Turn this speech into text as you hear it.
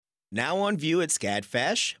Now on view at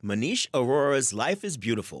SCADFash, Manish Arora's Life is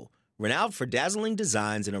Beautiful. Renowned for dazzling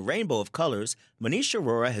designs in a rainbow of colors, Manish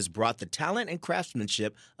Arora has brought the talent and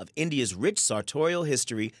craftsmanship of India's rich sartorial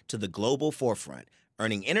history to the global forefront,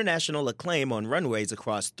 earning international acclaim on runways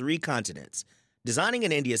across 3 continents. Designing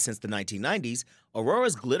in India since the 1990s,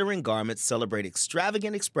 Aurora's glittering garments celebrate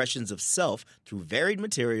extravagant expressions of self through varied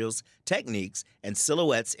materials, techniques, and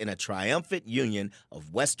silhouettes in a triumphant union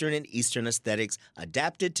of Western and Eastern aesthetics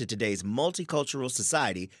adapted to today's multicultural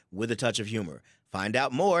society with a touch of humor. Find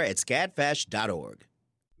out more at scadfash.org.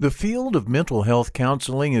 The field of mental health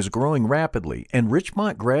counseling is growing rapidly, and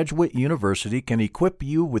Richmont Graduate University can equip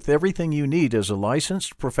you with everything you need as a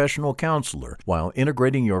licensed professional counselor while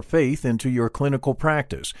integrating your faith into your clinical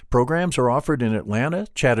practice. Programs are offered in Atlanta,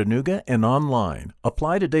 Chattanooga, and online.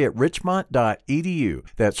 Apply today at richmont.edu.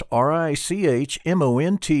 That's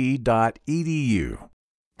RICHMONT.edu.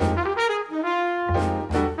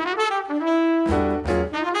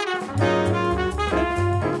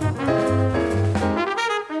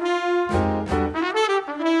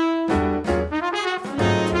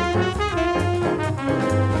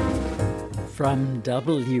 From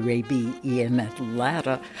WABE in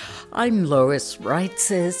Atlanta, I'm Lois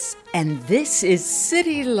Reitzes, and this is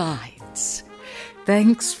City Lights.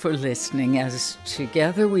 Thanks for listening as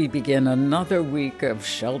together we begin another week of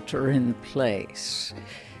shelter in place,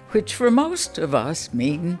 which for most of us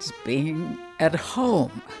means being at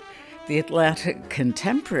home. The Atlanta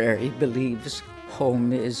Contemporary believes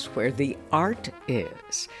home is where the art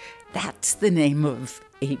is. That's the name of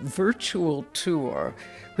a virtual tour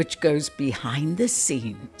which goes behind the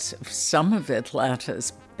scenes of some of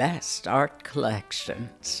Atlanta's best art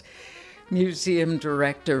collections. Museum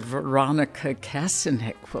director Veronica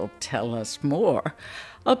Kasanik will tell us more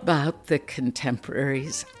about the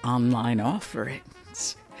Contemporary's online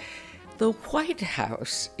offerings. The White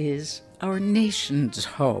House is our nation's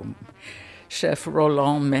home. Chef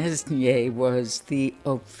Roland Mesnier was the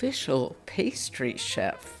official pastry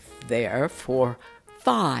chef there for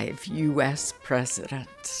 5 U.S.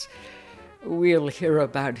 presidents. We'll hear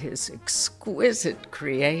about his exquisite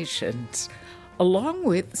creations, along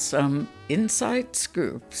with some inside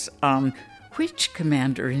scoops on which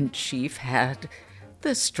commander-in-chief had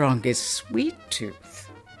the strongest sweet tooth.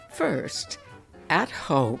 First, at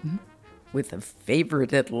home with a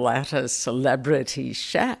favorite Atlanta celebrity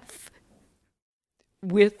chef.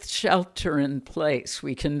 With shelter in place,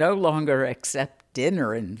 we can no longer accept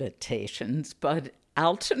dinner invitations, but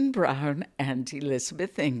Alton Brown and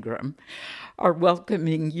Elizabeth Ingram are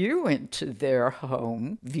welcoming you into their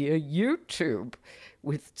home via YouTube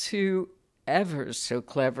with 2 ever so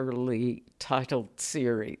cleverly titled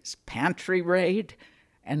series, Pantry Raid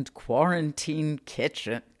and Quarantine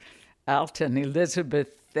Kitchen. Alton,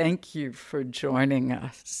 Elizabeth, thank you for joining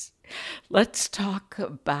us. Let's talk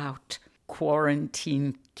about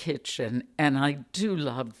Quarantine Kitchen, and I do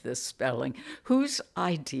love the spelling. Whose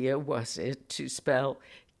idea was it to spell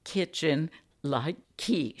kitchen like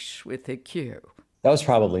quiche with a Q? That was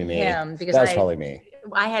probably me. Probably me.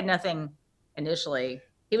 I had nothing initially.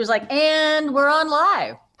 He was like, and we're on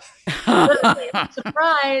live.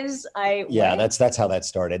 Surprise. That's how that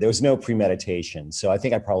started. There was no premeditation. So I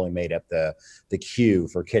think I probably made up the Q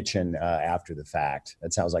for kitchen after the fact.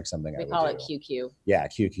 That sounds like something I would do. We call it QQ. Yeah,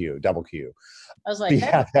 QQ, double Q. I was like,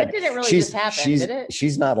 that didn't really just happen, did it?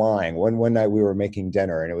 She's not lying. One night we were making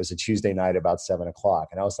dinner, and it was a Tuesday night about 7:00.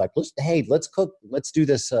 And I was like, let's cook. Let's do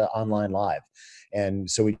this online live. And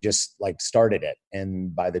so we just started it.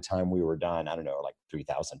 And by the time we were done, I don't know,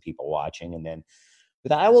 3,000 people watching. And then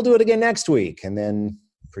I will do it again next week. And then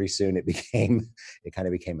pretty soon it kind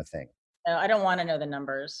of became a thing. No, I don't want to know the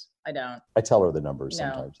numbers. I don't. I tell her the numbers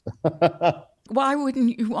sometimes. Why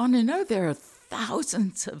wouldn't you want to know? There are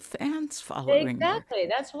thousands of fans following Exactly.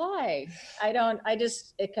 That's why.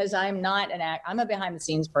 Because I'm not I'm a behind the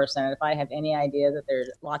scenes person. And if I have any idea that there's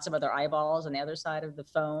lots of other eyeballs on the other side of the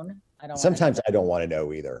phone, I don't want to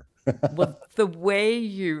know either. Well, the way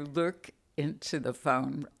you look into the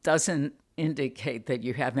phone doesn't indicate that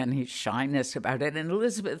you have any shyness about it. And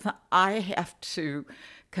Elizabeth, I have to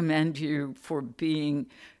commend you for being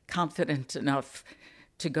confident enough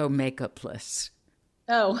to go makeupless.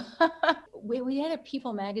 Oh, we had a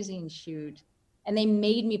People magazine shoot, and they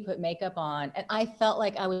made me put makeup on, and I felt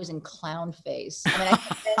like I was in clown face. I mean,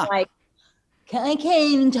 I can't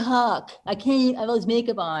even talk. I have all this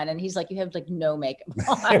makeup on, and he's like, "You have no makeup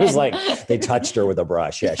on." It was like they touched her with a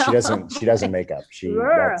brush. Yeah, she doesn't make up.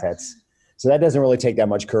 So that doesn't really take that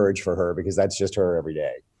much courage for her, because that's just her every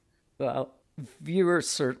day. Well, viewers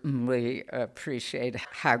certainly appreciate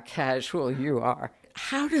how casual you are.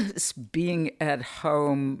 How does being at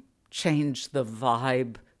home changed the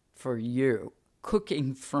vibe for you,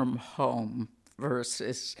 cooking from home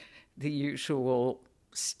versus the usual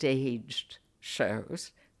staged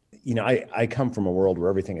shows? You know, I come from a world where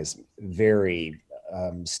everything is very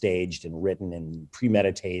staged and written and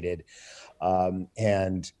premeditated.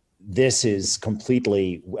 And this is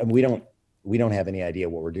completely, we don't have any idea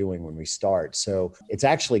what we're doing when we start. So it's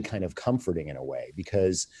actually kind of comforting in a way,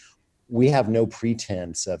 because we have no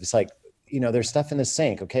pretense of, it's like, you know, there's stuff in the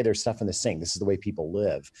sink. Okay, there's stuff in the sink. This is the way people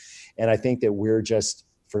live. And I think that we're just,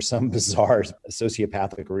 for some bizarre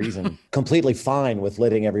sociopathic reason, completely fine with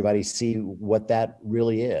letting everybody see what that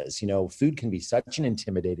really is. You know, food can be such an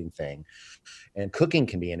intimidating thing, and cooking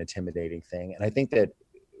can be an intimidating thing. And I think that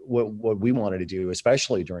what we wanted to do,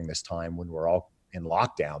 especially during this time when we're all in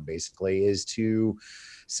lockdown, basically, is to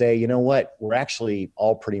say, you know what, we're actually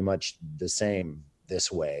all pretty much the same this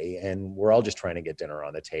way, and we're all just trying to get dinner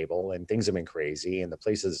on the table, and things have been crazy, and the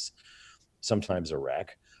place is sometimes a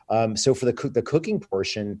wreck. So for the cooking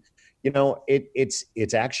portion, you know,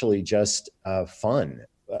 it's actually just fun.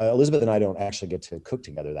 Elizabeth and I don't actually get to cook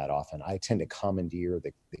together that often. I tend to commandeer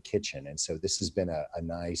the kitchen, and so this has been a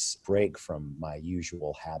nice break from my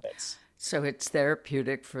usual habits. So it's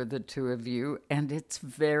therapeutic for the two of you, and it's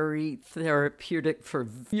very therapeutic for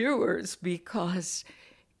viewers because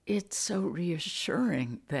it's so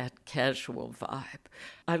reassuring, that casual vibe.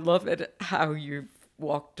 I love it how you've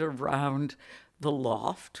walked around the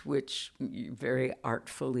loft, which you very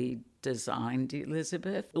artfully designed,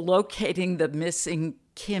 Elizabeth. Locating the missing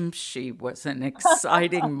kimchi was an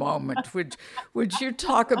exciting moment. Would you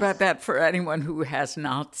talk about that for anyone who has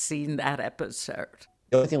not seen that episode?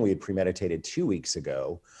 The only thing we had premeditated 2 weeks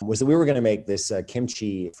ago was that we were going to make this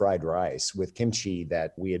kimchi fried rice with kimchi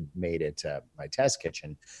that we had made at my test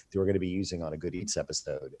kitchen that we're going to be using on a Good Eats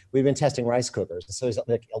episode. We've been testing rice cookers, and so there's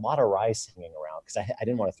like a lot of rice hanging around because I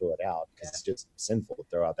didn't want to throw it out because it's just sinful to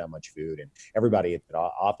throw out that much food. And everybody at the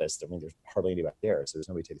office, I mean, there's hardly anybody there, so there's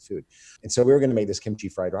nobody to take the food. And so we were going to make this kimchi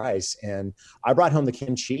fried rice, and I brought home the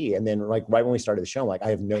kimchi, and then like right when we started the show, I'm like, I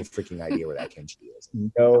have no freaking idea where that kimchi is.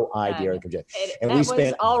 No idea where the kimchi is. And we spent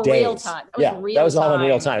all days. real time. That was all in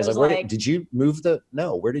real time. I was like, like, did you move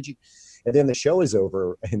where did you? And then the show is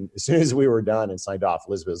over. And as soon as we were done and signed off,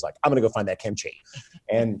 Elizabeth was like, I'm going to go find that kimchi.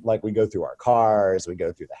 And like, we go through our cars, we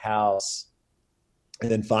go through the house. And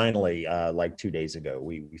then finally, like 2 days ago,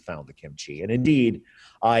 we found the kimchi. And indeed,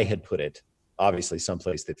 I had put it, obviously,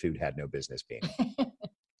 someplace that food had no business being.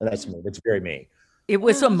 And that's me. That's very me. It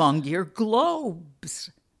was among your globes.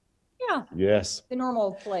 Yeah. Yes. The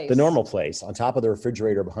normal place. The normal place, on top of the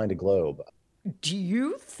refrigerator behind a globe. Do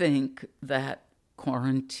you think that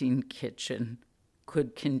Quarantine Kitchen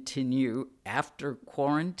could continue after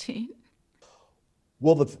quarantine?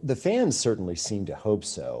 Well, the fans certainly seem to hope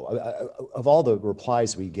so. Of all the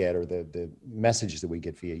replies we get, or the messages that we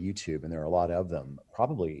get via YouTube, and there are a lot of them,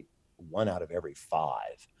 probably 1 out of every 5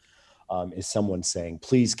 is someone saying,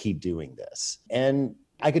 please keep doing this. And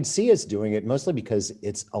I could see us doing it mostly because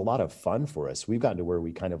it's a lot of fun for us. We've gotten to where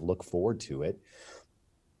we kind of look forward to it.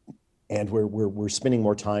 And we're spending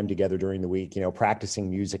more time together during the week, you know, practicing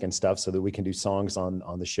music and stuff so that we can do songs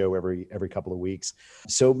on the show every couple of weeks.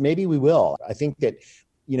 So maybe we will. I think that,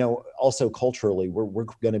 you know, also culturally, we're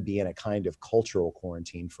going to be in a kind of cultural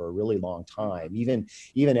quarantine for a really long time,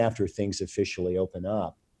 even after things officially open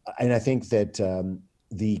up. And I think that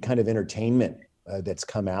the kind of entertainment that's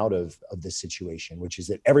come out of this situation, which is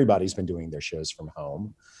that everybody's been doing their shows from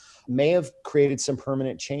home, may have created some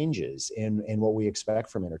permanent changes in what we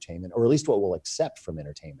expect from entertainment, or at least what we'll accept from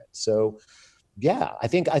entertainment. So yeah, I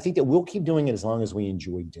think that we'll keep doing it as long as we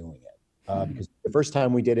enjoy doing it. Because the first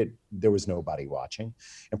time we did it, there was nobody watching.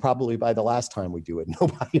 And probably by the last time we do it,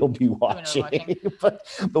 nobody will be watching. but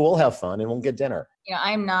we'll have fun and we'll get dinner. You know,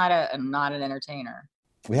 I'm not an entertainer.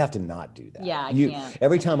 We have to not do that. Yeah, I can't.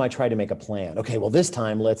 Every time I try to make a plan, okay, well, this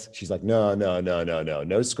time she's like, no.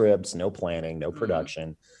 No scripts, no planning, no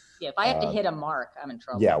production. Yeah, if I have to hit a mark, I'm in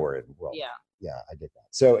trouble. Yeah, Yeah, I did that.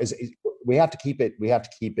 So we have to keep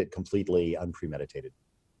it completely unpremeditated.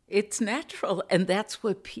 It's natural, and that's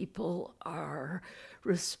what people are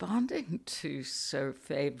responding to so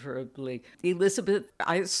favorably. Elizabeth,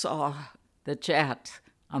 I saw the chat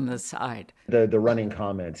on the side. The running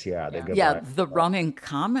comments, the running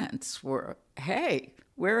comments were, hey,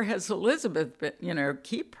 where has Elizabeth been? You know,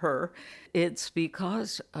 keep her. It's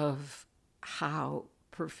because of how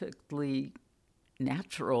perfectly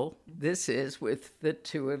natural this is with the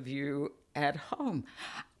two of you at home.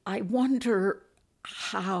 I wonder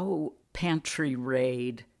how Pantry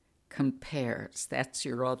Raid compares. That's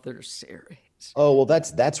your other series. Oh, well,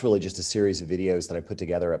 that's really just a series of videos that I put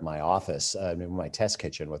together at my office, in my test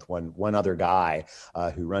kitchen with one other guy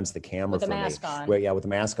who runs the camera With for the me. mask on. Well, yeah, with the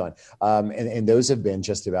mask on. And those have been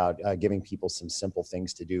just about giving people some simple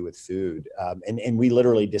things to do with food. And we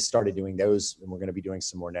literally just started doing those, and we're going to be doing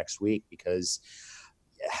some more next week because,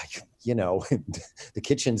 you know, the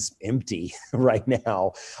kitchen's empty right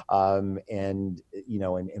now. And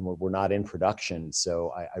we're not in production.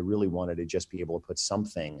 So I really wanted to just be able to put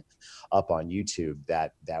something up on YouTube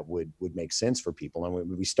that would make sense for people.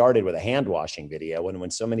 And we started with a hand washing video. And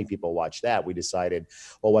when so many people watched that, we decided,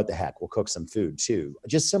 well, what the heck, we'll cook some food too.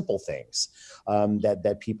 Just simple things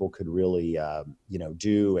that people could really,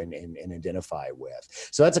 do and identify with.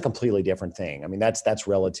 So that's a completely different thing. I mean, that's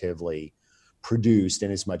relatively produced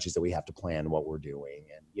in as much as that we have to plan what we're doing.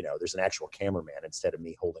 And, there's an actual cameraman instead of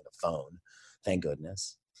me holding a phone. Thank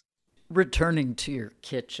goodness. Returning to your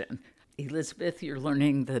kitchen, Elizabeth, you're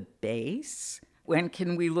learning the bass. When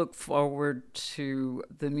can we look forward to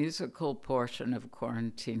the musical portion of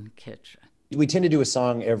Quarantine Kitchen? We tend to do a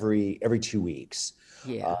song every 2 weeks.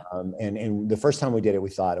 Yeah. And the first time we did it, we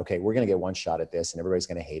thought, okay, we're going to get one shot at this and everybody's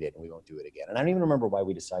going to hate it and we won't do it again. And I don't even remember why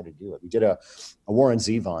we decided to do it. We did a Warren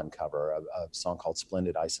Zevon cover, a song called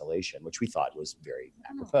Splendid Isolation, which we thought was very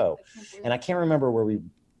apropos. And I can't remember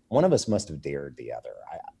one of us must have dared the other.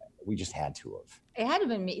 We just had to have. It had to have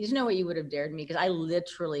been me. You know what, you would have dared me because I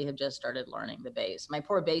literally have just started learning the bass. My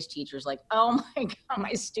poor bass teacher's like, oh my God,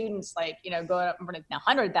 my student's like, going up in front of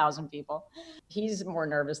 100,000 people. He's more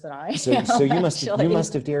nervous than I am. So you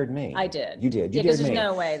must have dared me. I did. You did. Yeah, because there's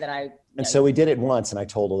no way that I. And so we did it once, and I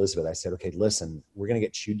told Elizabeth, I said, okay, listen, we're going to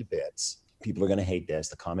get chewed to bits. People are going to hate this.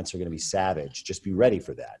 The comments are going to be savage. Just be ready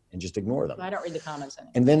for that and just ignore them. I don't read the comments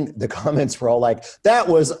anymore. And then the comments were all like, that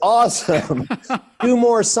was awesome. Do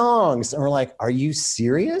more songs. And we're like, are you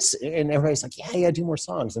serious? And everybody's like, yeah, do more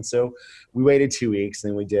songs. And so we waited 2 weeks, and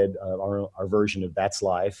then we did our version of That's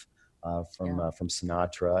Life from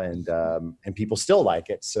Sinatra, and people still like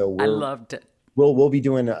it. So I loved it. We'll be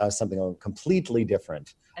doing something completely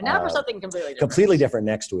different. And now for something completely different. Completely different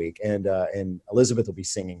next week. And Elizabeth will be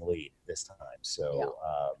singing lead this time. So,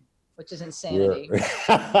 which is insanity.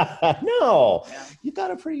 No, yeah. You've got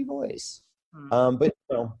a pretty voice. But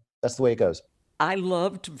that's the way it goes. I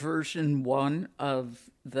loved version 1 of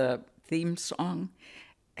the theme song.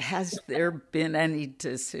 Has there been any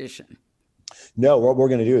decision? No, what we're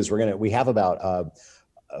going to do is we have about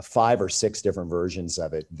 5 or 6 different versions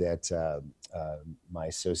of it that my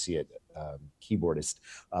associate keyboardist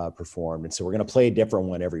performed, and so we're going to play a different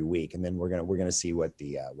one every week, and then we're going to see what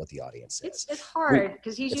the audience says. It's hard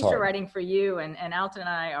because he's used to writing for you, and Alton and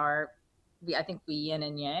I I think we yin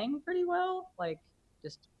and yang pretty well, like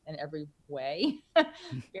just in every way.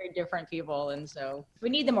 Very different people, and so we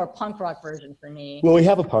need the more punk rock version for me. Well, we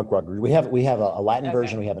have a punk rock. We have a Latin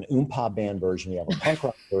version. We have an oompa band version. We have a punk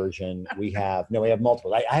rock version. We have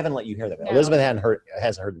multiple. I haven't let you hear them. No. Elizabeth hasn't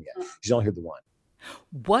heard them yet. She's only heard the one.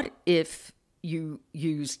 What if you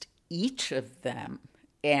used each of them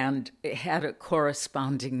and had a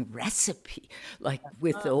corresponding recipe, like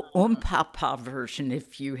with the Ompapa version,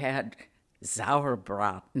 if you had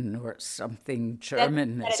Sauerbraten or something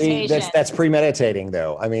German? See, that's premeditating,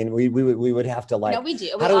 though. I mean, we would have to like. No, we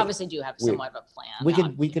do. We obviously do have somewhat of a plan. We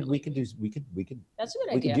could. That's a good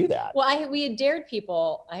idea. We could do that. Well, I had dared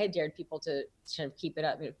people to sort of keep it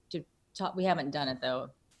up. To talk. We haven't done it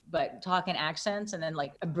though. But talk in accents and then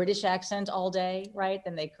like a British accent all day, right?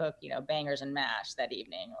 Then they cook, bangers and mash that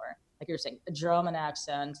evening, or like you're saying, a German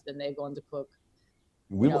accent. Then they go on to cook,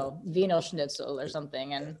 Wiener Schnitzel or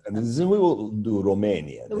something. And then we will do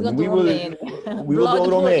Romanian. We will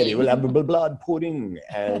do Romanian. We'll have blood pudding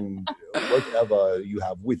and whatever you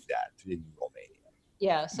have with that in Romania.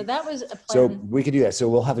 Yeah, so that was a plan. So we could do that. So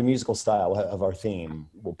we'll have a musical style of our theme.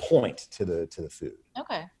 We'll point to the food.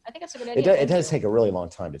 Okay, I think that's a good idea. It does take a really long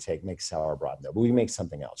time to make sauerbraten though, but we make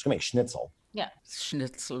something else. We're gonna make schnitzel. Yeah,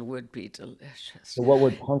 schnitzel would be delicious. So what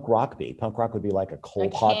would punk rock be? Punk rock would be like a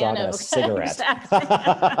cold hot dog and a cigarette. Exactly.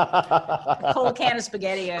 A cold can of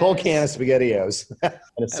SpaghettiOs. Cold can of SpaghettiOs and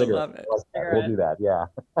a cigarette. I love it. We'll do that. Yeah.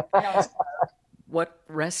 What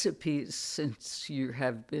recipes, since you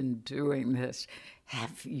have been doing this,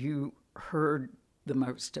 have you heard the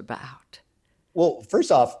most about? Well,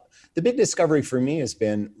 first off, the big discovery for me has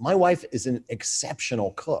been my wife is an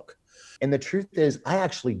exceptional cook. And the truth is, I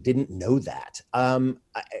actually didn't know that. I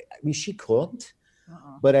mean, she cooked,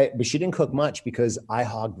 but she didn't cook much because I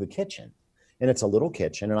hogged the kitchen. And it's a little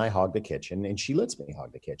kitchen, and I hog the kitchen, and she lets me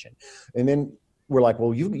hog the kitchen. And then we're like,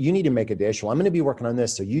 well, you need to make a dish. Well, I'm going to be working on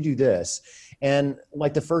this, so you do this. And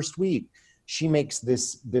like the first week, she makes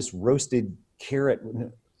this roasted carrot.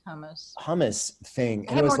 hummus thing. I And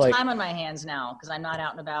have it was more like, time on my hands now because I'm not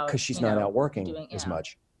out and about. because she's not out working as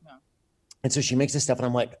much. Yeah. And so she makes this stuff and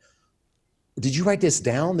I'm like, did you write this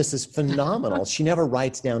down? This is phenomenal. She never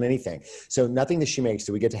writes down anything. So nothing that she makes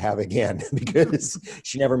do we get to have again because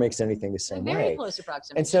she never makes anything the same Very way. close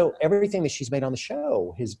approximation. And so everything that she's made on the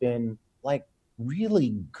show has been like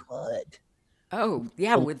really good. Oh,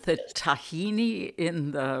 yeah, with the tahini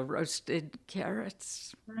in the roasted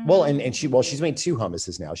carrots. Well, and she's made 2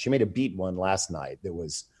 hummuses now. She made a beet one last night that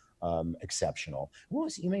was exceptional. What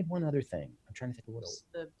was it? You made one other thing. I'm trying to think of what it was.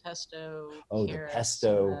 The pesto. Oh, the carrots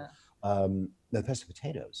pesto. The pesto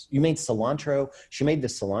potatoes. You made cilantro. She made the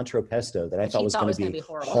cilantro pesto that I thought was going to be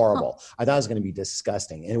horrible. I thought it was going to be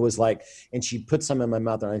disgusting. And it was like, and she put some in my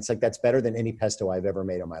mouth and it's like, that's better than any pesto I've ever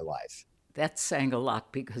made in my life. That's saying a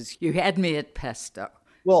lot because you had me at pesto.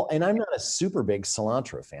 Well, and I'm not a super big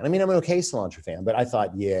cilantro fan. I mean, I'm an okay cilantro fan, but I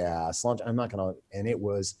thought, yeah, cilantro, I'm not going to, and it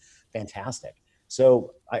was fantastic.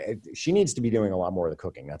 So she needs to be doing a lot more of the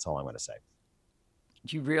cooking. That's all I'm going to say.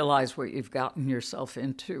 Do you realize what you've gotten yourself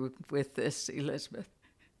into with this, Elizabeth?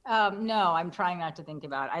 No, I'm trying not to think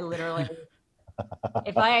about it. I literally,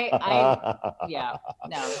 if yeah,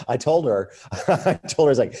 no. I told her,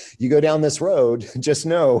 it's like, you go down this road, just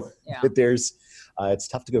know that there's, it's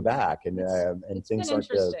tough to go back and things aren't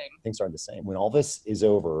the same. When all this is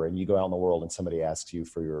over and you go out in the world and somebody asks you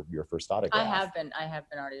for your first autograph. I have been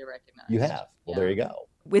already recognized. You have? Well, there you go.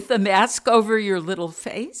 With the mask over your little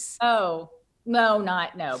face? Oh, no,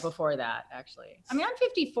 before that, actually. I mean, I'm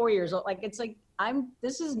 54 years old.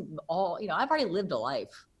 This is all, I've already lived a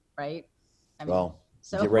life, right? I mean, well,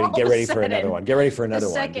 so get ready for another one. Get ready for another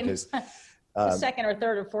one because the second or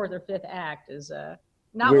third or fourth or fifth act is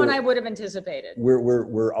not one I would have anticipated.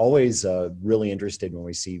 We're always really interested when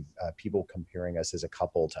we see people comparing us as a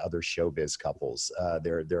couple to other showbiz couples.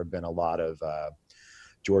 There have been a lot of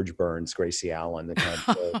George Burns, Gracie Allen, the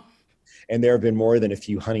kind of and there have been more than a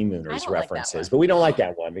few honeymooners references, but we don't like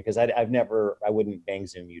that one because I wouldn't bang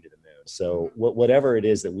zoom you to the moon. So whatever it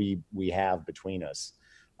is that we have between us,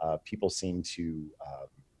 people seem to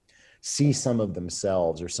see some of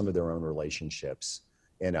themselves or some of their own relationships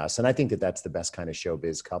in us. And I think that that's the best kind of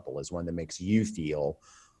showbiz couple, is one that makes you feel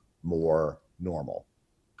more normal.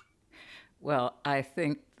 Well, I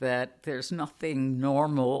think that there's nothing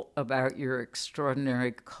normal about your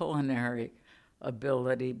extraordinary culinary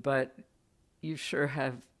ability, but you sure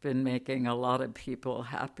have been making a lot of people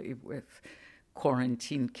happy with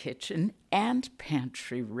Quarantine Kitchen and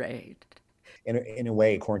Pantry Raid. In a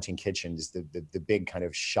way, Quarantine Kitchen is the big kind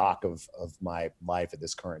of shock of my life at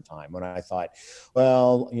this current time, when I thought,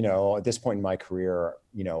 well, at this point in my career,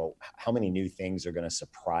 how many new things are going to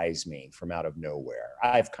surprise me from out of nowhere?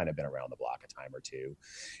 I've kind of been around the block a time or two.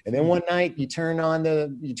 And then one night you turn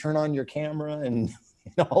on your camera and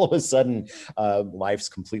all of a sudden life's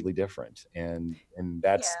completely different. And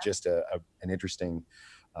that's just an interesting,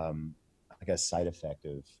 I guess, side effect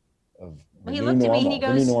of he looked at me and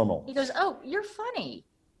he goes, "Oh, you're funny."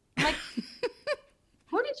 I'm like,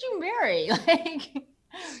 who did you marry?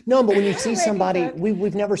 No, but when you see somebody,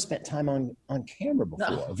 we've never spent time on camera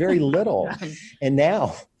before, very little. And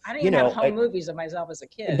now, I didn't even have home movies of myself as a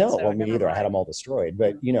kid. No, so me either. I had them all destroyed.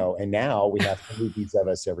 But and now we have movies of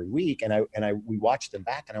us every week, and we watch them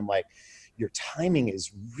back, and I'm like, your timing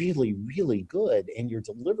is really, really good, and your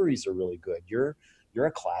deliveries are really good. You're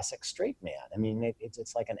a classic straight man. I mean,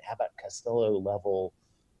 it's like an Abbott Costello level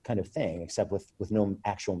kind of thing, except with no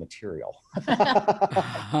actual material.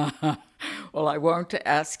 Well, I won't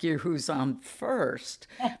ask you who's on first,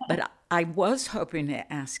 but I was hoping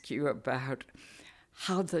to ask you about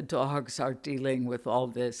how the dogs are dealing with all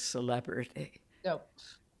this celebrity. Oh,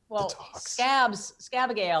 well,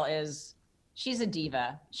 Scabigail she's a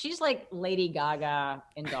diva. She's like Lady Gaga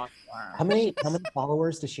in dog form. How many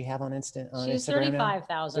followers does she have on Instagram? She's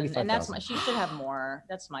 35,000, and that's she should have more.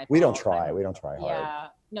 That's my. We don't try hard. Yeah,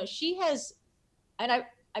 no, she has, and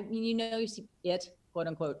I mean, you see it, quote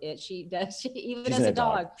unquote, it. She does. Even as a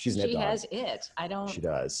dog, she has it. I don't. She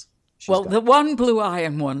does. The one blue eye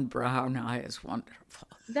and one brown eye is wonderful.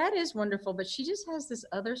 That is wonderful, but she just has this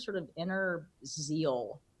other sort of inner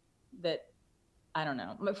zeal that. I don't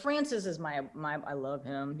know. But Francis is my I love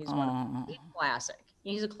him. He's he's classic.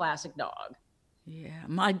 He's a classic dog. Yeah,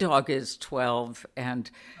 my dog is 12,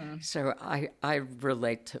 and so I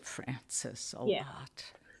relate to Francis a lot.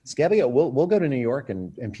 Scabigail, we'll go to New York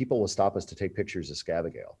and people will stop us to take pictures of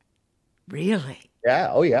Scabigail. Really?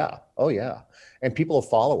 Yeah. Oh yeah. And people will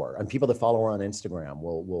follow her, and people that follow her on Instagram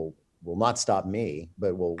will not stop me,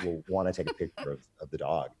 but will want to take a picture of the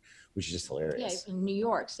dog, which is just hilarious. Yeah, in New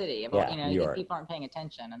York City. New York. People aren't paying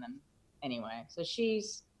attention. And then anyway, so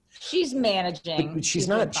she's She's managing. But she's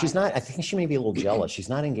not, I think she may be a little jealous. She's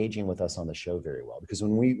not engaging with us on the show very well, because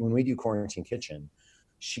when we do Quarantine Kitchen,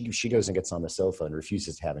 she goes and gets on the sofa and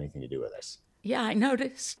refuses to have anything to do with us. Yeah, I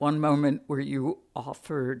noticed one moment where you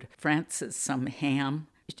offered Frances some ham,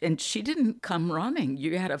 and she didn't come running.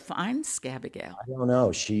 You had to find Scabigail. I don't know.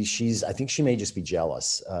 I think she may just be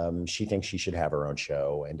jealous. She thinks she should have her own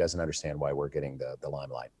show and doesn't understand why we're getting the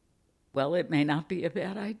limelight. Well, it may not be a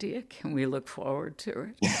bad idea. Can we look forward to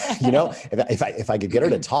it? If I could get her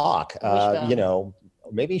to talk,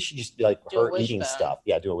 maybe she just be like her eating stuff.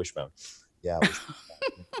 Yeah, do a wishbone. Yeah,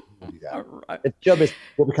 we'll do that. All right.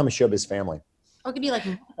 We'll become a showbiz family. Or it could be like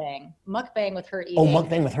mukbang with her eating. Oh,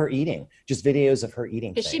 mukbang with her eating. Just videos of her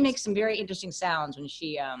eating. Because she makes some very interesting sounds when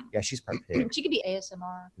she. Yeah, she's part pig. She could be ASMR.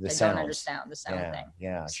 I don't understand the sound thing.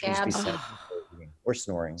 Yeah, she just be eating or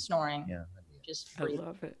snoring. Yeah, just free. I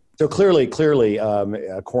love it. So clearly,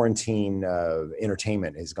 quarantine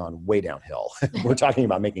entertainment has gone way downhill. We're talking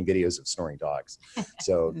about making videos of snoring dogs.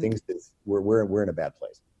 So we're in a bad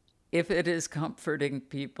place. If it is comforting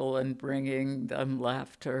people and bringing them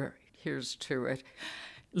laughter, here's to it.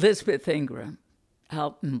 Lisbeth Ingram,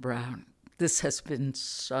 Alton Brown, this has been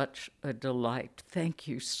such a delight. Thank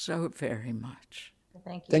you so very much.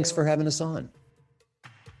 Thank you. Thanks for having us on.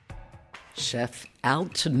 Chef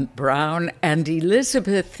Alton Brown and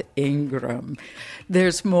Elizabeth Ingram.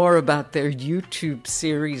 There's more about their YouTube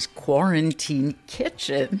series, Quarantine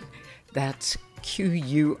Kitchen. That's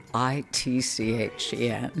QUITCHEN.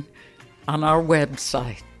 On our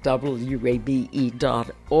website,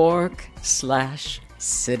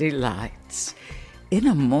 wabe.org/citylights. In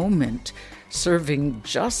a moment, serving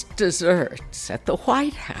just desserts at the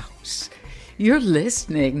White House. You're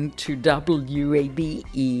listening to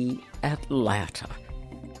WABE Atlanta.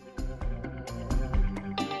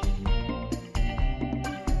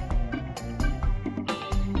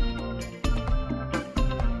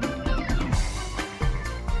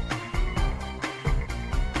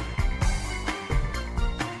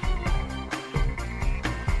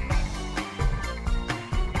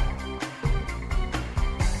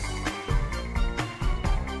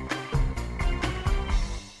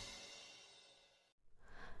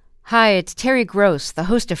 Hi, it's Terry Gross, the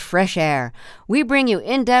host of Fresh Air. We bring you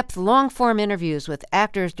in-depth, long-form interviews with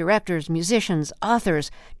actors, directors, musicians, authors,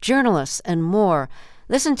 journalists, and more.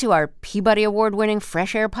 Listen to our Peabody Award-winning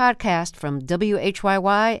Fresh Air podcast from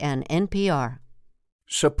WHYY and NPR.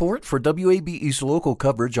 Support for WABE's local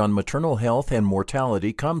coverage on maternal health and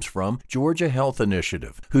mortality comes from Georgia Health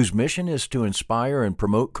Initiative, whose mission is to inspire and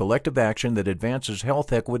promote collective action that advances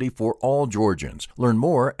health equity for all Georgians. Learn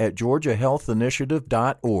more at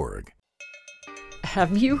georgiahealthinitiative.org.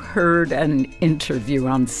 Have you heard an interview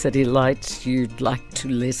on City Lights you'd like to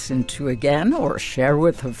listen to again or share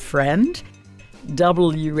with a friend?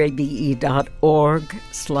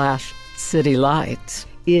 WABE.org/citylights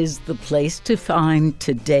is the place to find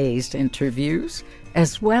today's interviews,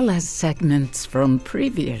 as well as segments from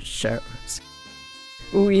previous shows.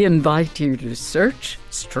 We invite you to search,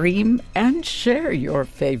 stream, and share your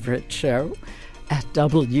favorite show at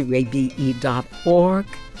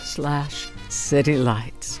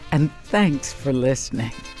wabe.org/citylights. And thanks for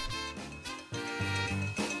listening.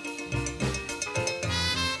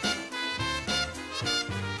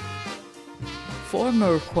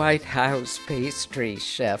 Former White House pastry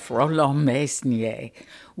chef Roland Mesnier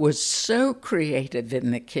was so creative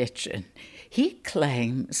in the kitchen, he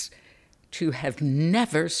claims to have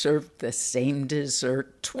never served the same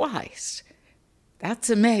dessert twice. That's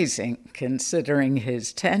amazing, considering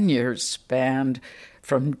his tenure spanned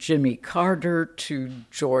from Jimmy Carter to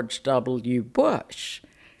George W. Bush.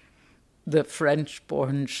 The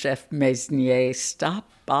French-born Chef Mesnier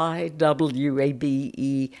stopped by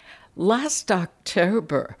WABE last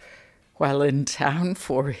October, while in town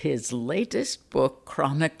for his latest book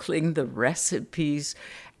chronicling the recipes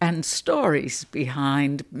and stories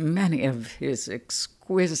behind many of his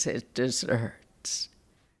exquisite desserts.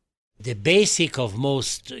 The basic of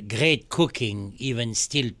most great cooking, even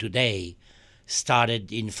still today,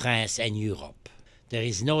 started in France and Europe. There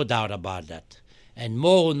is no doubt about that. And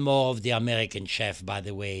more of the American chefs, by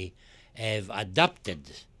the way, have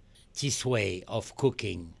adopted this way of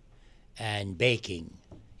cooking and baking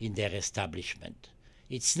in their establishment.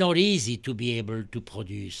 It's not easy to be able to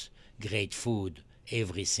produce great food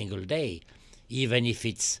every single day, even if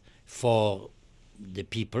it's for the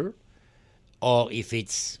people or if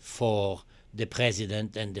it's for the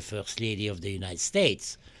President and the First Lady of the United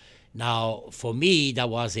States. Now, for me, that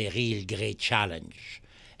was a real great challenge,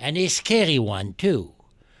 and a scary one, too.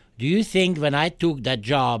 Do you think when I took that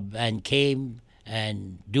job and came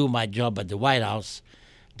and do my job at the White House,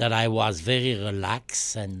 that I was very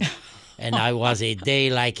relaxed and I was a day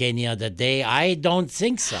like any other day. I don't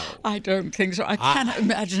think so. I don't think so. I can't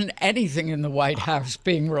imagine anything in the White House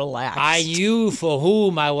being relaxed. I knew for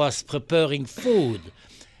whom I was preparing food.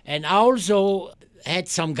 And I also had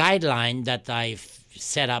some guideline that I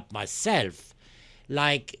set up myself,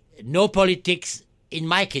 like no politics in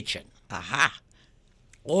my kitchen. Aha.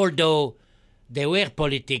 Although there were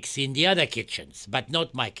politics in the other kitchens, but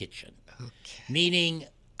not my kitchen. Okay. Meaning,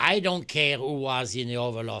 I don't care who was in the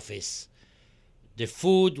Oval Office. The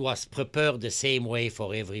food was prepared the same way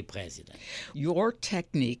for every president. Your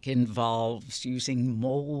technique involves using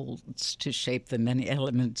molds to shape the many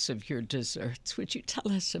elements of your desserts. Would you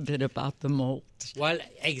tell us a bit about the molds? Well,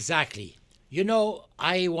 exactly. You know,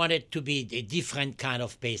 I wanted to be a different kind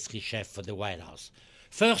of pastry chef for the White House.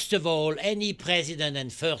 First of all, any president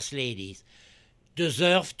and first ladies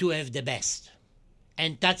deserve to have the best.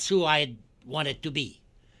 And that's who I wanted to be.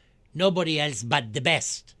 Nobody else but the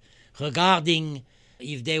best. Regarding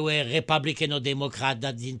if they were Republican or Democrat,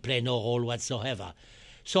 that didn't play no role whatsoever.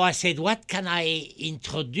 So I said, what can I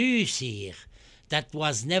introduce here that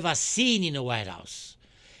was never seen in the White House?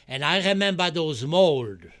 And I remember those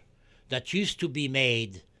molds that used to be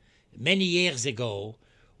made many years ago,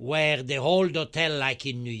 where the whole hotel, like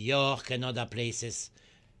in New York and other places,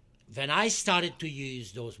 when I started to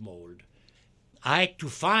use those molds, I had to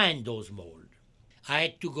find those molds. I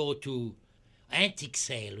had to go to antique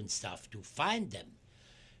sale and stuff to find them.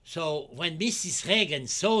 So when Mrs. Reagan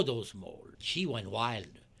saw those molds, she went wild.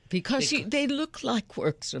 Because they look like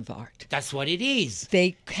works of art. That's what it is.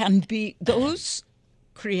 They can be, those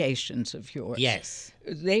creations of yours. Yes.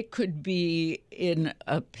 They could be in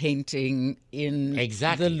a painting in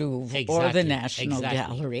Exactly. the Louvre or Exactly. the National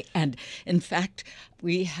Exactly. Gallery. And in fact,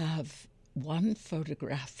 we have one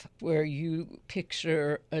photograph where you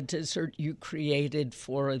picture a dessert you created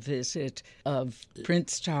for a visit of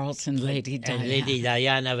Prince Charles and Lady Diana. And Lady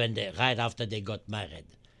Diana, right after they got married.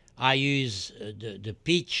 I use the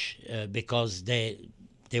peach because they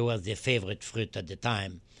were their favorite fruit at the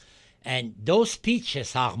time. And those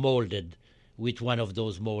peaches are molded with one of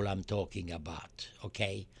those molds I'm talking about,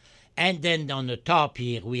 okay? And then on the top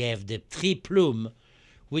here, we have the tree plume,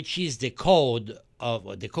 which is the coat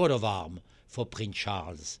of arms for Prince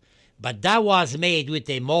Charles. But that was made with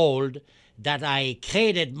a mold that I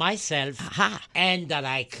created myself. Aha. And that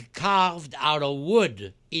I carved out of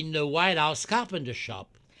wood in the White House carpenter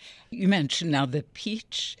shop. You mentioned now the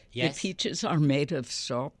peach. Yes. The peaches are made of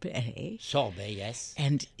sorbet. Sorbet, yes.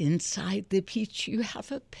 And inside the peach, you have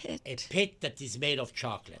a pit. A pit that is made of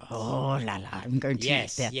chocolate. Oh, la la, I'm going to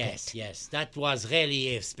Yes, eat that yes, pit. yes. That was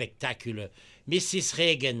really a spectacular. Mrs.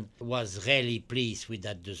 Reagan was really pleased with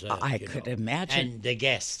that dessert. I could imagine. And the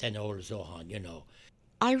guests and all so on, you know.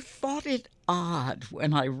 I thought it odd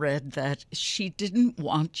when I read that she didn't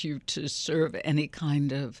want you to serve any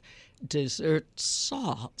kind of dessert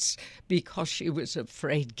sauce because she was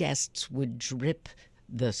afraid guests would drip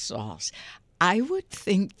the sauce. I would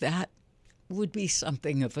think that would be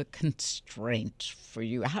something of a constraint for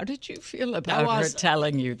you. How did you feel about her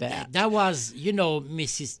telling you that? That was, you know,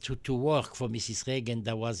 to work for Mrs. Reagan,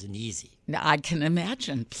 that wasn't easy. Now, I can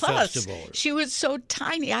imagine. Plus, First of all. she was so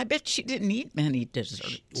tiny. I bet she didn't eat many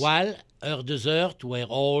desserts. Well, her desserts were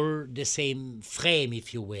all the same frame,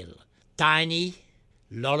 if you will. Tiny,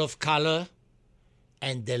 lot of color,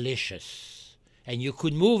 and delicious. And you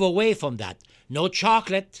could move away from that. No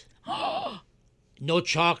chocolate. No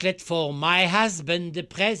chocolate for my husband, the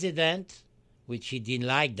president, which he didn't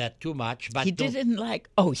like that too much. But He didn't like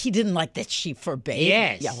that she forbade?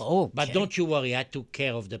 Yes. Yeah, okay. But don't you worry, I took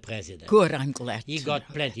care of the president. Good, I'm glad. He to got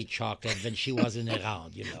know. plenty chocolate when she wasn't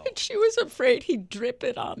around, you know. And she was afraid he'd drip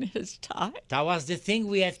it on his tie. That was the thing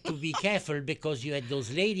we had to be careful because you had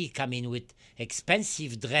those ladies come in with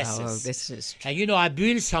expensive dresses. Oh, this is true. And you know, I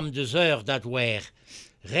built some desserts that were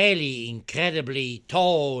really incredibly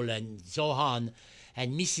tall and so on.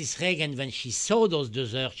 And Mrs. Reagan, when she saw those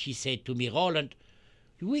desserts, she said to me, Roland,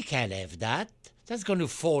 we can't have that. That's going to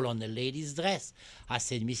fall on the lady's dress. I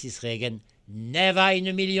said, Mrs. Reagan, never in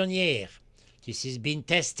a million years. This has been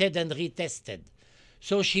tested and retested.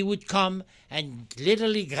 So she would come and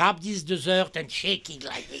literally grab this dessert and shake it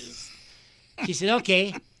like this. She said,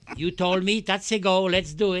 okay, you told me, that's a go,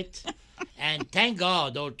 let's do it. And thank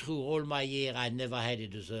God, all through all my year, I never had a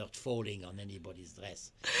dessert falling on anybody's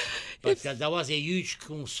dress. But that was a huge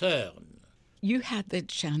concern. You had the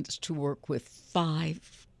chance to work with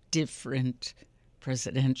 5 different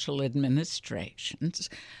presidential administrations.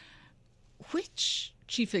 Which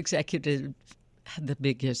chief executive had the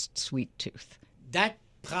biggest sweet tooth? That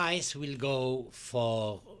prize will go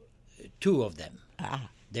for 2 of them.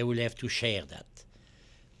 they will have to share that.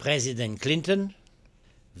 President Clinton,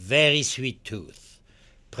 very sweet tooth.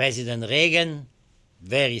 President Reagan,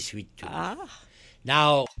 very sweet tooth.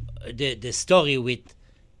 Now, the story with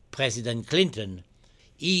President Clinton,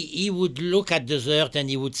 he would look at dessert and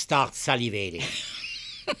he would start salivating.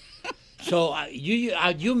 So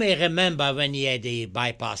you may remember when he had a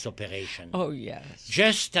bypass operation. Oh, yes.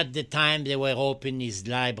 Just at the time they were opening his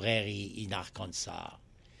library in Arkansas.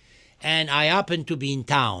 And I happened to be in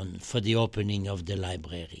town for the opening of the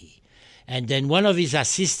library. And then one of his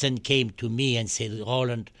assistants came to me and said,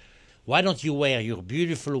 Roland, why don't you wear your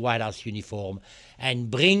beautiful White House uniform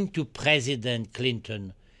and bring to President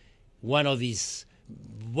Clinton one of his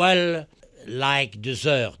well-liked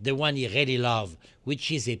dessert, the one he really loved, which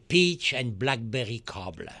is a peach and blackberry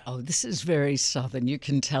cobbler. Oh, this is very Southern. You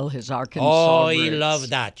can tell his Arkansas Oh, roots. he loved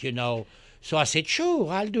that, you know. So I said, sure,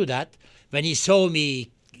 I'll do that. When he saw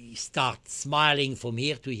me start smiling from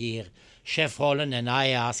ear to ear, Chef Roland, and I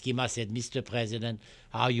asked him, I said, Mr. President,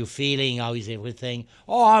 how are you feeling? How is everything?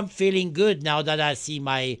 Oh, I'm feeling good now that I see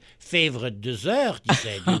my favorite dessert, he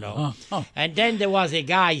said, you know. And then there was a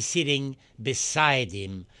guy sitting beside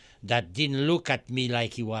him that didn't look at me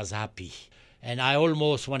like he was happy. And I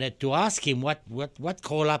almost wanted to ask him, what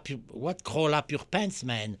crawl up your pants,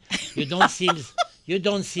 man? You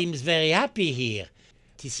don't seem very happy here.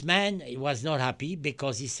 This man was not happy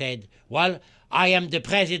because he said, well, I am the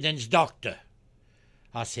president's doctor.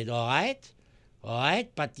 I said, all right,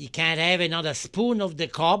 but you can't have another spoon of the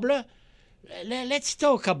cobbler? Let's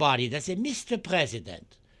talk about it. I said, Mr.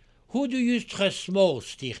 President, who do you trust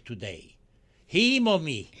most here today? Him or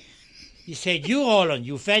me? He said, you, Roland,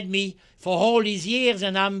 you fed me for all these years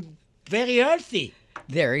and I'm very healthy.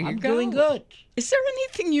 There you I'm go. doing good. Is there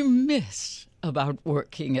anything you miss about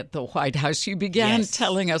working at the White House? You began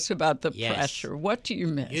telling us about the pressure. What do you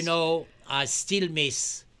miss? You know, I still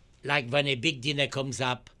miss, like when a big dinner comes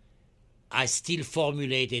up, I still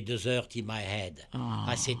formulate a dessert in my head.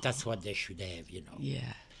 I said, that's what they should have, you know.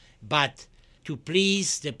 Yeah. But to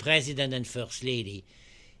please the President and First Lady,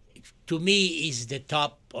 to me, is the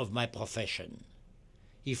top of my profession.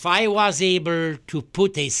 If I was able to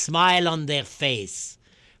put a smile on their face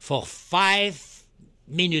for 5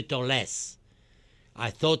 minutes or less, I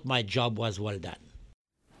thought my job was well done.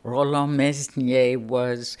 Roland Mesnier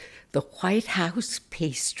was the White House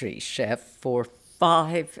pastry chef for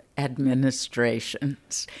 5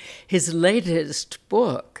 administrations. His latest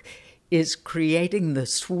book is Creating the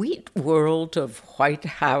Sweet World of White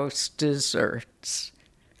House Desserts.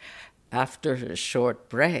 After a short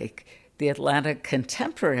break, the Atlanta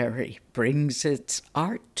Contemporary brings its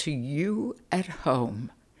art to you at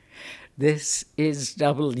home. This is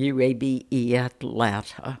WABE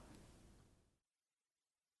Atlanta.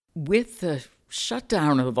 With the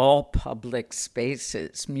shutdown of all public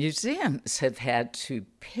spaces, museums have had to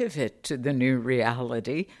pivot to the new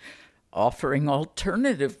reality, offering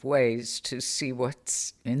alternative ways to see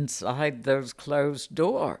what's inside those closed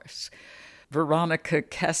doors. Veronica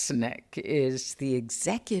Kesenick is the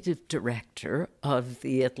executive director of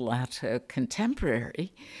the Atlanta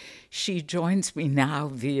Contemporary. She joins me now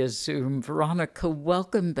via Zoom. Veronica,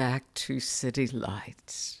 welcome back to City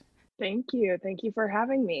Lights. Thank you. Thank you for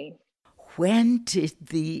having me. When did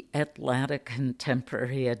the Atlanta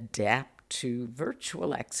Contemporary adapt to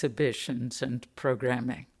virtual exhibitions and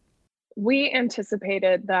programming? We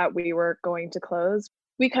anticipated that we were going to close.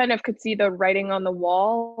 We kind of could see the writing on the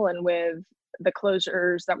wall, and with the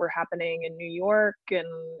closures that were happening in New York and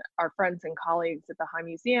our friends and colleagues at the High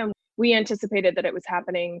Museum, we anticipated that it was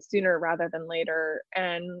happening sooner rather than later.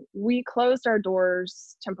 And we closed our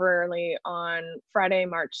doors temporarily on Friday,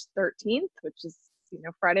 March 13th, which is,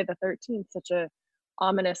 Friday the 13th, such a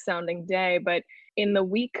ominous sounding day. But in the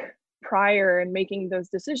week prior and making those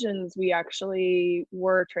decisions, we actually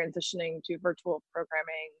were transitioning to virtual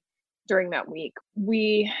programming during that week.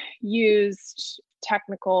 We used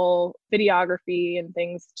technical videography and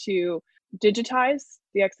things to digitize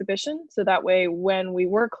the exhibition, so that way when we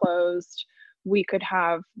were closed, we could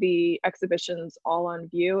have the exhibitions all on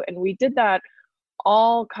view. And we did that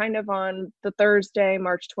all kind of on the Thursday,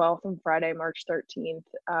 March 12th and Friday, March 13th.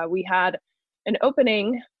 We had an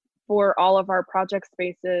opening for all of our project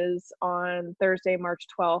spaces on Thursday, March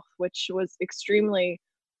 12th, which was extremely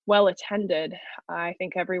well attended. I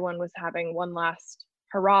think everyone was having one last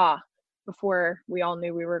hurrah before we all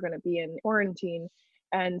knew we were going to be in quarantine.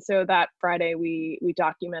 And so that Friday, we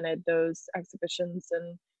documented those exhibitions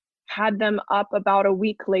and had them up about a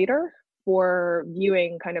week later for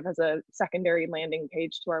viewing, kind of as a secondary landing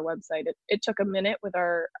page to our website. It took a minute with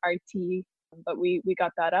our IT, but we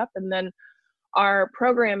got that up. And then Our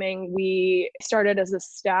programming, we started as a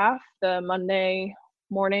staff the Monday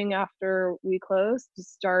morning after we closed to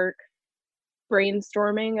start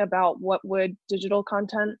brainstorming about what would digital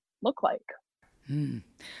content look like.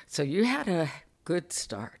 So you had a good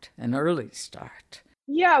start, an early start.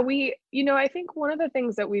 Yeah, I think one of the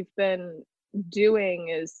things that we've been doing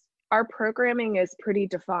is our programming is pretty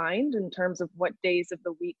defined in terms of what days of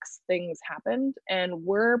the weeks things happened. And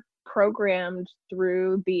we're programmed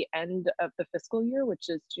through the end of the fiscal year, which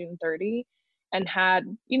is June 30, and had,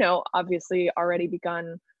 obviously already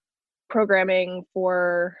begun programming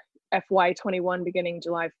for FY21 beginning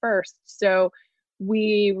July 1st. So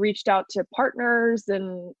we reached out to partners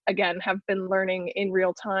and again have been learning in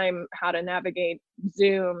real time how to navigate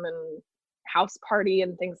Zoom and House Party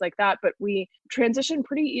and things like that. But we transitioned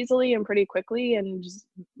pretty easily and pretty quickly and just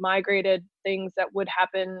migrated things that would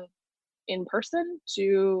happen in person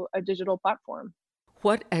to a digital platform.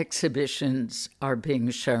 What exhibitions are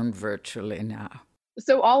being shown virtually now?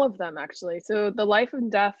 So all of them, actually. So The Life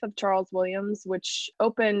and Death of Charles Williams, which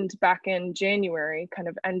opened back in January, kind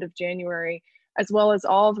of end of January, as well as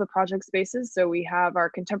all of the project spaces. So we have our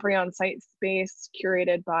Contemporary On-Site space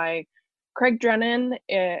curated by Craig Drennan.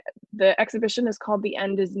 The exhibition is called The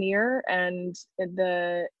End is Near, and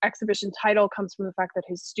the exhibition title comes from the fact that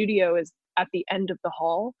his studio is at the end of the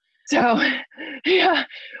hall. So, yeah,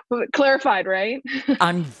 clarified, right?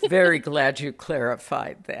 I'm very glad you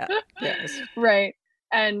clarified that. Yes. Right.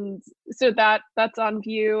 And so that's on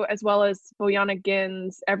view, as well as Bojana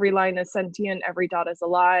Gin's Every Line is Sentient, Every Dot is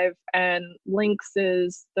Alive, and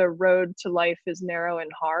Lynx's The Road to Life is Narrow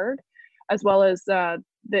and Hard, as well as the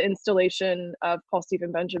installation of Paul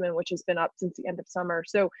Stephen Benjamin, which has been up since the end of summer.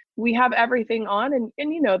 So we have everything on, and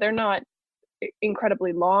they're not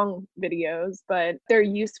incredibly long videos, but they're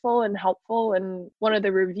useful and helpful. And one of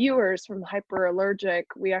the reviewers from Hyperallergic,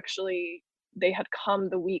 they had come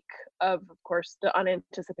the week of course, the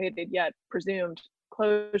unanticipated yet presumed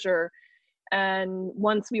closure. And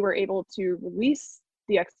once we were able to release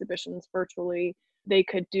the exhibitions virtually, they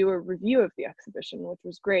could do a review of the exhibition, which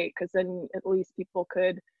was great because then at least people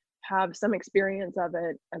could have some experience of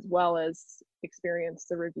it as well as experience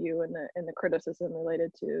the review and the criticism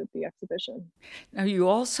related to the exhibition. Now, you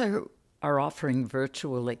also are offering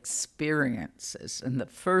virtual experiences, and the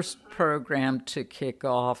first program to kick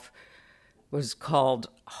off was called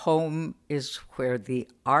Home is Where the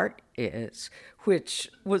Art Is,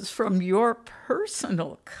 which was from your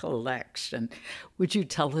personal collection. Would you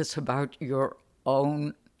tell us about your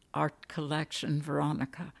own art collection,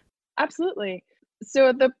 Veronica? Absolutely.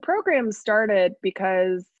 So the program started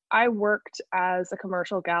because I worked as a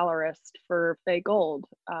commercial gallerist for Fay Gold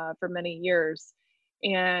for many years.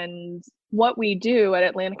 And what we do at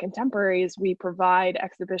Atlanta Contemporary is we provide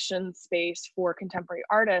exhibition space for contemporary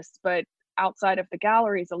artists, but outside of the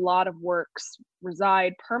galleries, a lot of works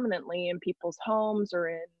reside permanently in people's homes or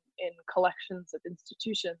in collections of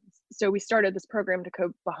institutions. So we started this program to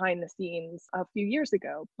go behind the scenes a few years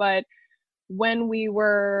ago. But when we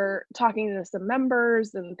were talking to some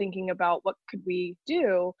members and thinking about what could we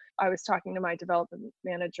do, I was talking to my development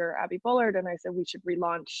manager, Abby Bullard, and I said we should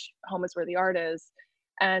relaunch Home is Where the Art Is.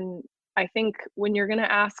 And I think when you're going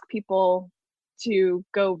to ask people to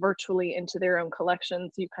go virtually into their own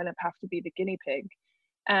collections, you kind of have to be the guinea pig.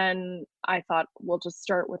 And I thought, we'll just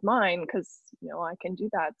start with mine because, I can do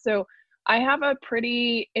that. So I have a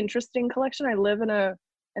pretty interesting collection. I live in a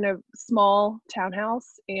small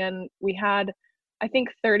townhouse, and we had, I think,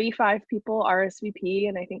 35 people RSVP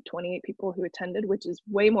and I think 28 people who attended, which is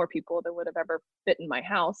way more people than would have ever fit in my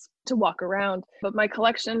house to walk around. But my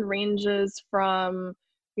collection ranges from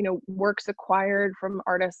works acquired from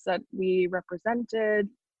artists that we represented,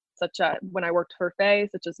 such as when I worked for Fay,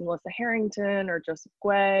 such as Melissa Harrington or Joseph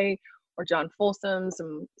Guay or John Folsom,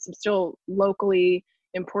 some still locally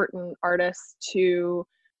important artists, to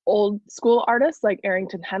old school artists like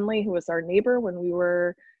Arrington Henley, who was our neighbor when we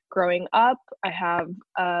were growing up. I have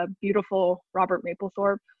a beautiful Robert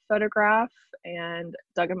Mapplethorpe photograph and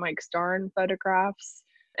Doug and Mike Starn photographs.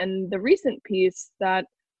 And the recent piece that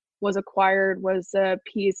was acquired was a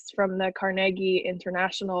piece from the Carnegie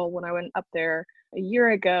International when I went up there a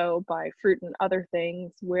year ago by Fruit and Other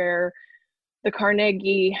Things, where the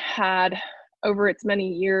Carnegie had, over its many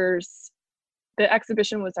years, the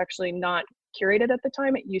exhibition was actually not curated at the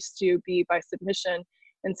time. It used to be by submission.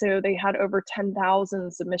 And so they had over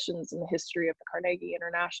 10,000 submissions in the history of the Carnegie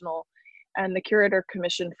International. And the curator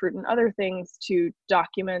commissioned Fruit and Other Things to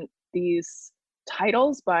document these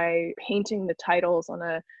titles by painting the titles on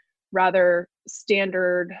a rather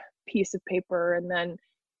standard piece of paper. And then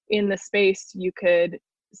in the space, you could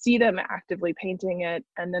see them actively painting it,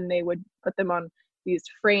 and then they would put them on these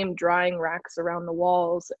framed drying racks around the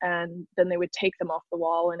walls, and then they would take them off the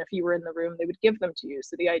wall, and if you were in the room, they would give them to you.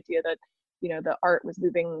 So the idea that, the art was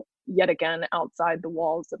moving yet again outside the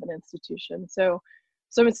walls of an institution. So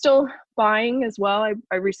I'm still buying as well.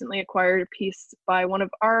 I recently acquired a piece by one of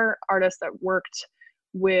our artists that worked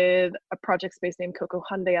with a project space named Coco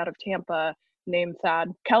Hyundai out of Tampa, named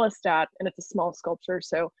Thad Kellistat, and it's a small sculpture.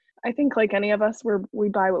 So I think, like any of us, we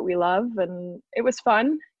buy what we love, and it was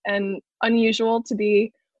fun and unusual to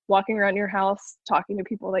be walking around your house talking to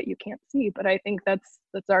people that you can't see. But I think that's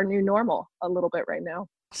our new normal a little bit right now.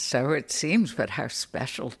 So it seems, but how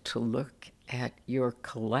special to look at your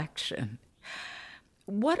collection.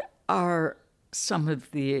 What are some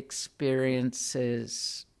of the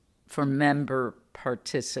experiences for member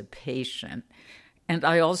participation? And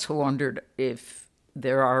I also wondered if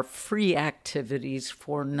there are free activities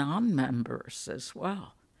for non-members as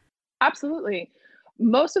well. Absolutely.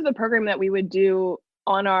 Most of the program that we would do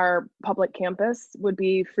on our public campus would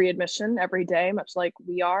be free admission every day, much like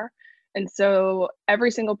we are. And so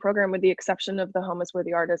every single program, with the exception of the Home is Where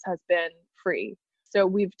the Art Is, has been free. So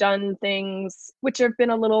we've done things which have been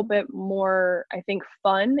a little bit more, I think,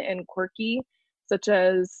 fun and quirky, such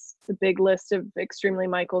as the big list of Extremely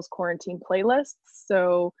Michael's quarantine playlists.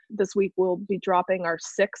 So this week we'll be dropping our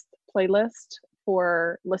 6th playlist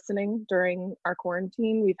for listening during our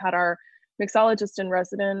quarantine. We've had our mixologist in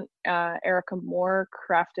resident, Erica Moore,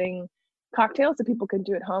 crafting cocktails that people can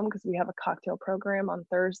do at home, because we have a cocktail program on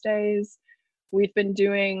Thursdays. We've been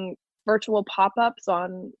doing virtual pop-ups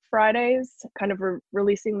on Fridays, kind of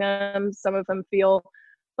releasing them. Some of them feel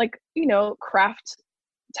like, craft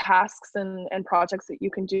tasks and projects that you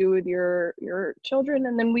can do with your children.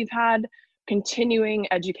 And then we've had continuing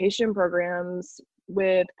education programs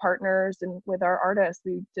with partners and with our artists.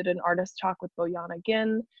 We did an artist talk with Boyana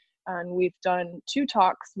Ginn, and we've done 2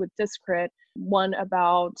 talks with Discrit, one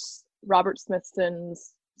about Robert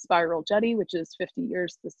Smithson's Spiral Jetty, which is 50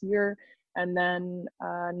 years this year, and then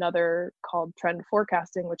another called Trend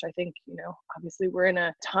Forecasting, which I think, obviously we're in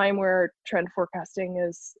a time where trend forecasting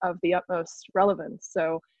is of the utmost relevance.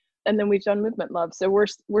 So, and then we've done Movement Love. So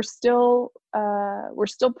we're still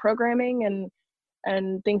programming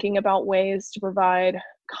and thinking about ways to provide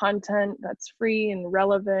content that's free and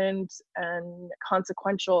relevant and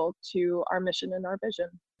consequential to our mission and our vision.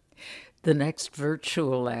 The next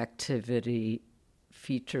virtual activity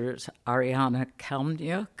features Ariana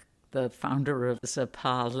Kalmniuk, the founder of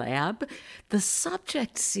Zappa Lab. The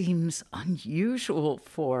subject seems unusual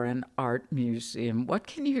for an art museum. What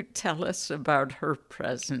can you tell us about her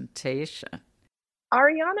presentation?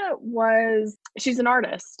 Ariana she's an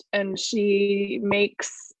artist, and she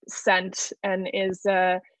makes scent and is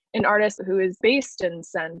an artist who is based in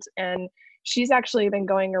scent. And she's actually been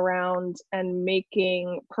going around and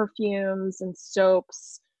making perfumes and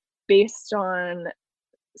soaps based on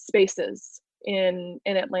spaces in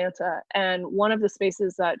Atlanta. And one of the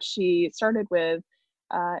spaces that she started with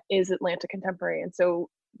is Atlanta Contemporary. And so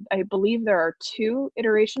I believe there are 2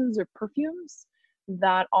 iterations of perfumes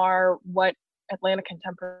that are what Atlanta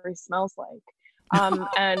Contemporary smells like.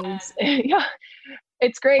 And yeah,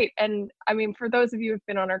 it's great. And I mean, for those of you who've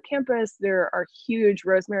been on our campus, there are huge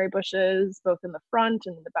rosemary bushes, both in the front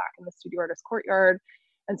and in the back in the Studio Artist Courtyard.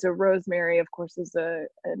 And so rosemary, of course, is an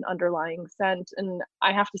underlying scent. And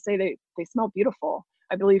I have to say they smell beautiful.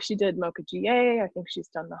 I believe she did Mocha GA. I think she's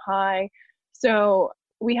done the High. So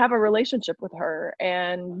we have a relationship with her,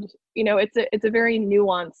 and it's a very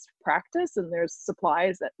nuanced practice, and there's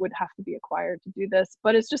supplies that would have to be acquired to do this,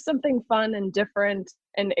 but it's just something fun and different,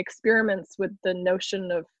 and experiments with the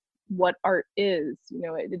notion of what art is.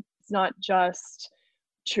 It's not just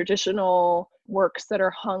traditional works that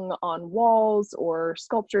are hung on walls or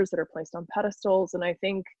sculptures that are placed on pedestals. And I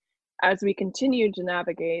think as we continue to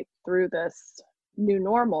navigate through this new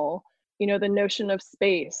normal, the notion of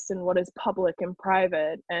space and what is public and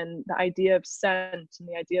private, and the idea of scent and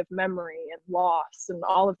the idea of memory and loss and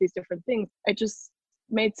all of these different things, it just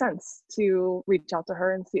made sense to reach out to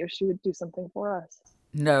her and see if she would do something for us.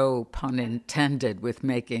 No pun intended with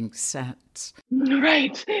making sense.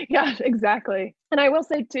 Right. Yeah, exactly. And I will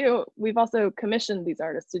say too, we've also commissioned these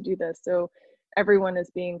artists to do this. So everyone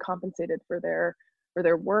is being compensated for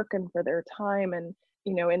their work and for their time. And,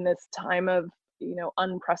 in this time of,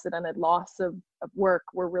 unprecedented loss of work,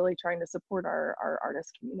 we're really trying to support our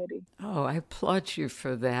artist community. Oh, I applaud you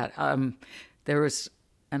for that. There was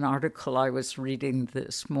an article I was reading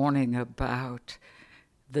this morning about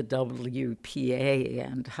the WPA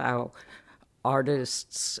and how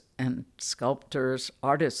artists and sculptors,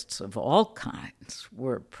 artists of all kinds,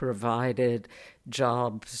 were provided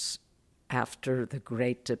jobs after the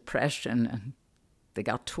Great Depression, and they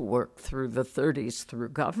got to work through the 30s through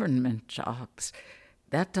government jobs.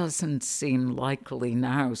 That doesn't seem likely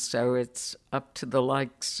now, so it's up to the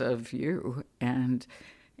likes of you and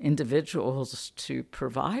individuals to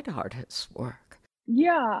provide artists work.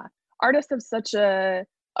 Yeah, artists have such a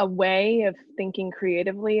way of thinking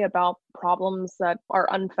creatively about problems that are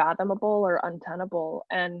unfathomable or untenable.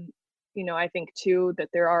 And, I think too that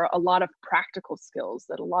there are a lot of practical skills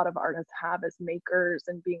that a lot of artists have as makers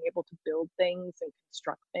and being able to build things and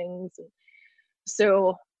construct things. And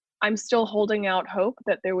so I'm still holding out hope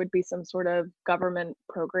that there would be some sort of government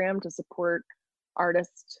program to support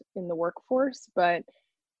artists in the workforce. But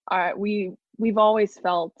we've always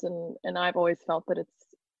felt, and I've always felt, that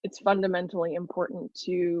it's fundamentally important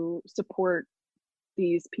to support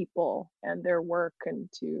these people and their work and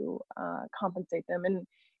to compensate them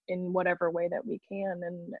in whatever way that we can.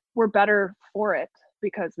 And we're better for it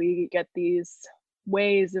because we get these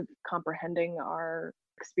ways of comprehending our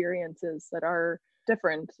experiences that are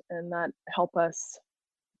different and that help us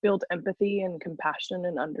build empathy and compassion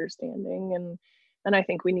and understanding. And I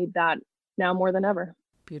think we need that now more than ever.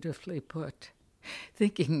 Beautifully put.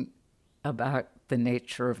 Thinking about the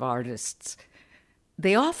nature of artists,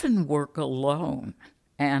 they often work alone.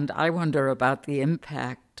 And I wonder about the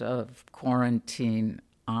impact of quarantine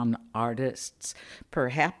on artists.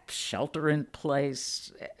 Perhaps shelter in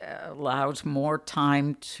place allows more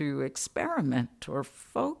time to experiment or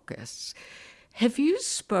focus. Have you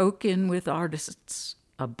spoken with artists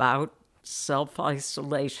about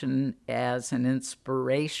self-isolation as an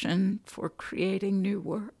inspiration for creating new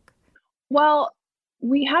work? Well,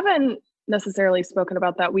 we haven't necessarily spoken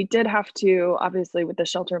about that. We did have to, obviously, with the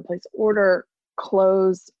shelter-in-place order,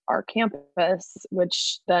 close our campus,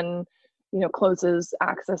 which then, closes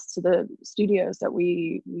access to the studios that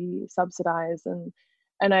we subsidize.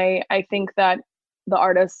 And I think that the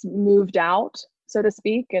artists moved out, so to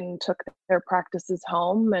speak, and took their practices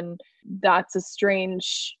home. And that's a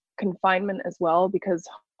strange confinement as well, because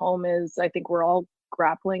home is, I think we're all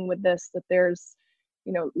grappling with this, that there's,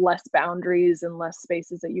 less boundaries and less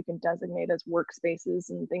spaces that you can designate as workspaces,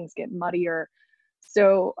 and things get muddier.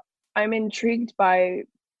 So I'm intrigued by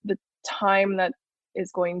the time that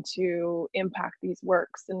is going to impact these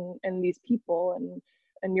works and these people.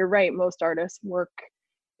 And you're right, most artists work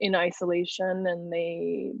in isolation, and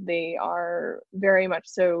they are very much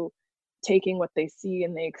so taking what they see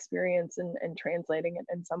and they experience and translating it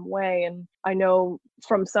in some way. And I know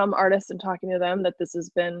from some artists and talking to them that this has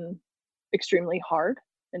been extremely hard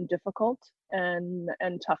and difficult and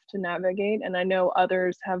tough to navigate. And I know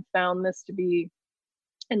others have found this to be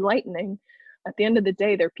enlightening. At the end of the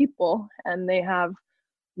day, they're people and they have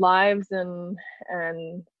lives and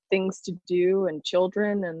things to do, and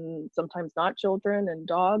children, and sometimes not children, and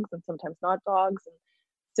dogs, and sometimes not dogs. And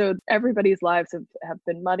so everybody's lives have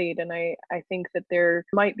been muddied. And I think that there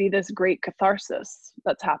might be this great catharsis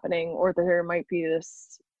that's happening, or there might be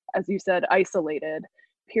this, as you said, isolated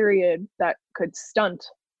period that could stunt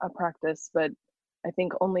a practice. But I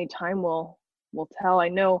think only time will tell. I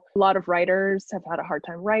know a lot of writers have had a hard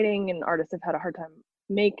time writing, and artists have had a hard time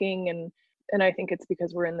making. And I think it's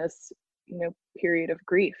because we're in this, period of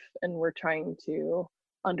grief, and we're trying to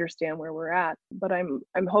understand where we're at. But I'm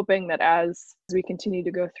hoping that as we continue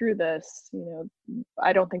to go through this,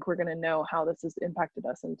 I don't think we're going to know how this has impacted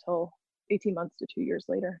us until 18 months to 2 years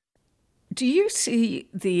later. Do you see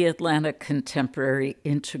the Atlanta Contemporary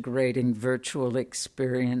integrating virtual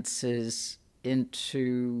experiences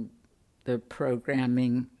into the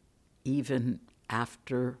programming even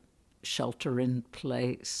after shelter in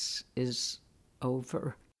place is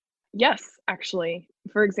over? Yes, actually.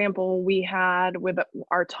 For example, we had with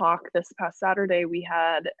our talk this past Saturday, we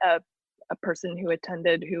had a person who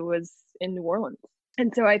attended who was in New Orleans.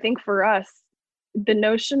 And so I think for us, the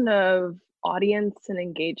notion of audience and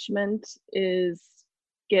engagement is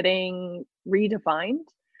getting redefined.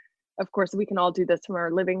 Of course, we can all do this from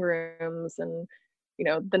our living rooms, and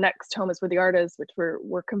the next home is where the art is, which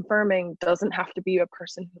we're confirming doesn't have to be a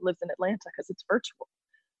person who lives in Atlanta because it's virtual.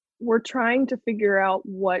 We're trying to figure out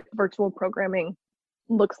what virtual programming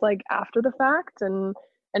looks like after the fact, and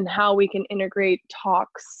how we can integrate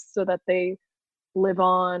talks so that they live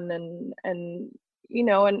on, and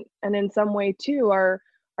in some way too, our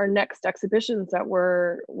next exhibitions that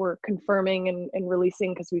we're confirming and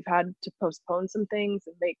releasing, because we've had to postpone some things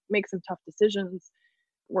and make some tough decisions.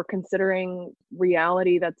 We're considering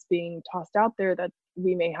reality that's being tossed out there, that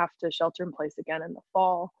we may have to shelter in place again in the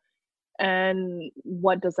fall. And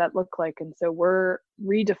what does that look like? And so we're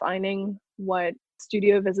redefining what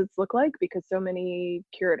studio visits look like, because so many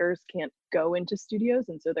curators can't go into studios,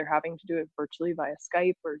 and so they're having to do it virtually via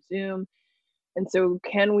Skype or Zoom. And so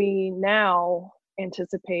can we now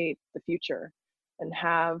anticipate the future and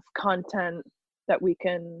have content that we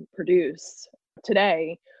can produce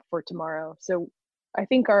today for tomorrow? So I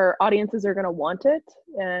think our audiences are going to want it,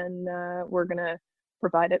 and we're going to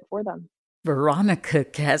provide it for them. Veronica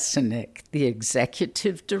Kasenic, the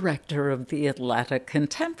executive director of the Atlanta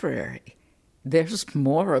Contemporary. There's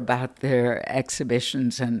more about their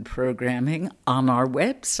exhibitions and programming on our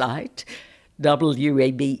website,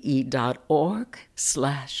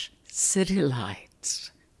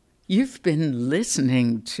 wabe.org/citylights. You've been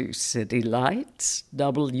listening to City Lights,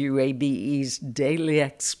 WABE's daily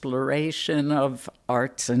exploration of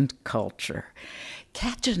arts and culture.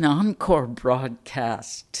 Catch an encore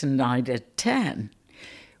broadcast tonight at 10.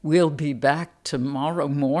 We'll be back tomorrow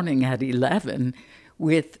morning at 11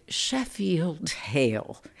 with Sheffield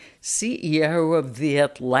Hale, CEO of the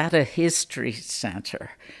Atlanta History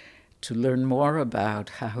Center, to learn more about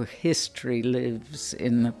how history lives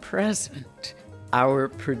in the present. Our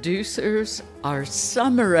producers are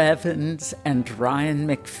Summer Evans and Ryan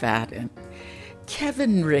McFadden.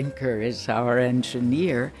 Kevin Rinker is our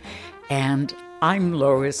engineer, and I'm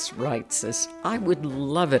Lois Reitzes. I would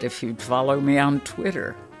love it if you'd follow me on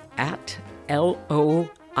Twitter at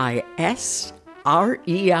LoisReitzes.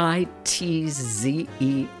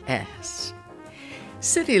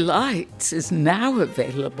 City Lights is now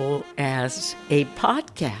available as a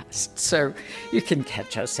podcast, so you can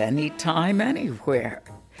catch us anytime, anywhere.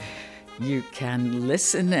 You can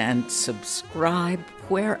listen and subscribe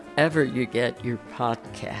wherever you get your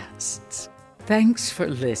podcasts. Thanks for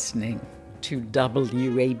listening to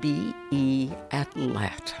WABE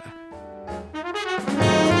Atlanta.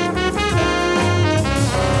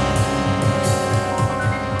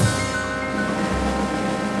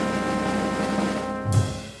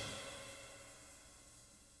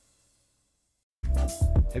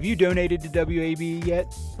 Have you donated to WABE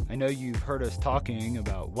yet? I know you've heard us talking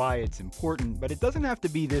about why it's important, but it doesn't have to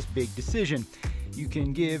be this big decision. You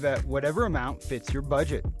can give at whatever amount fits your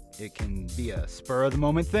budget. It can be a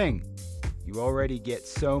spur-of-the-moment thing. You already get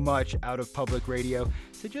so much out of public radio,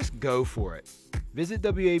 so just go for it. Visit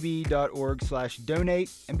wabe.org/donate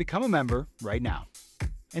and become a member right now.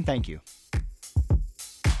 And thank you.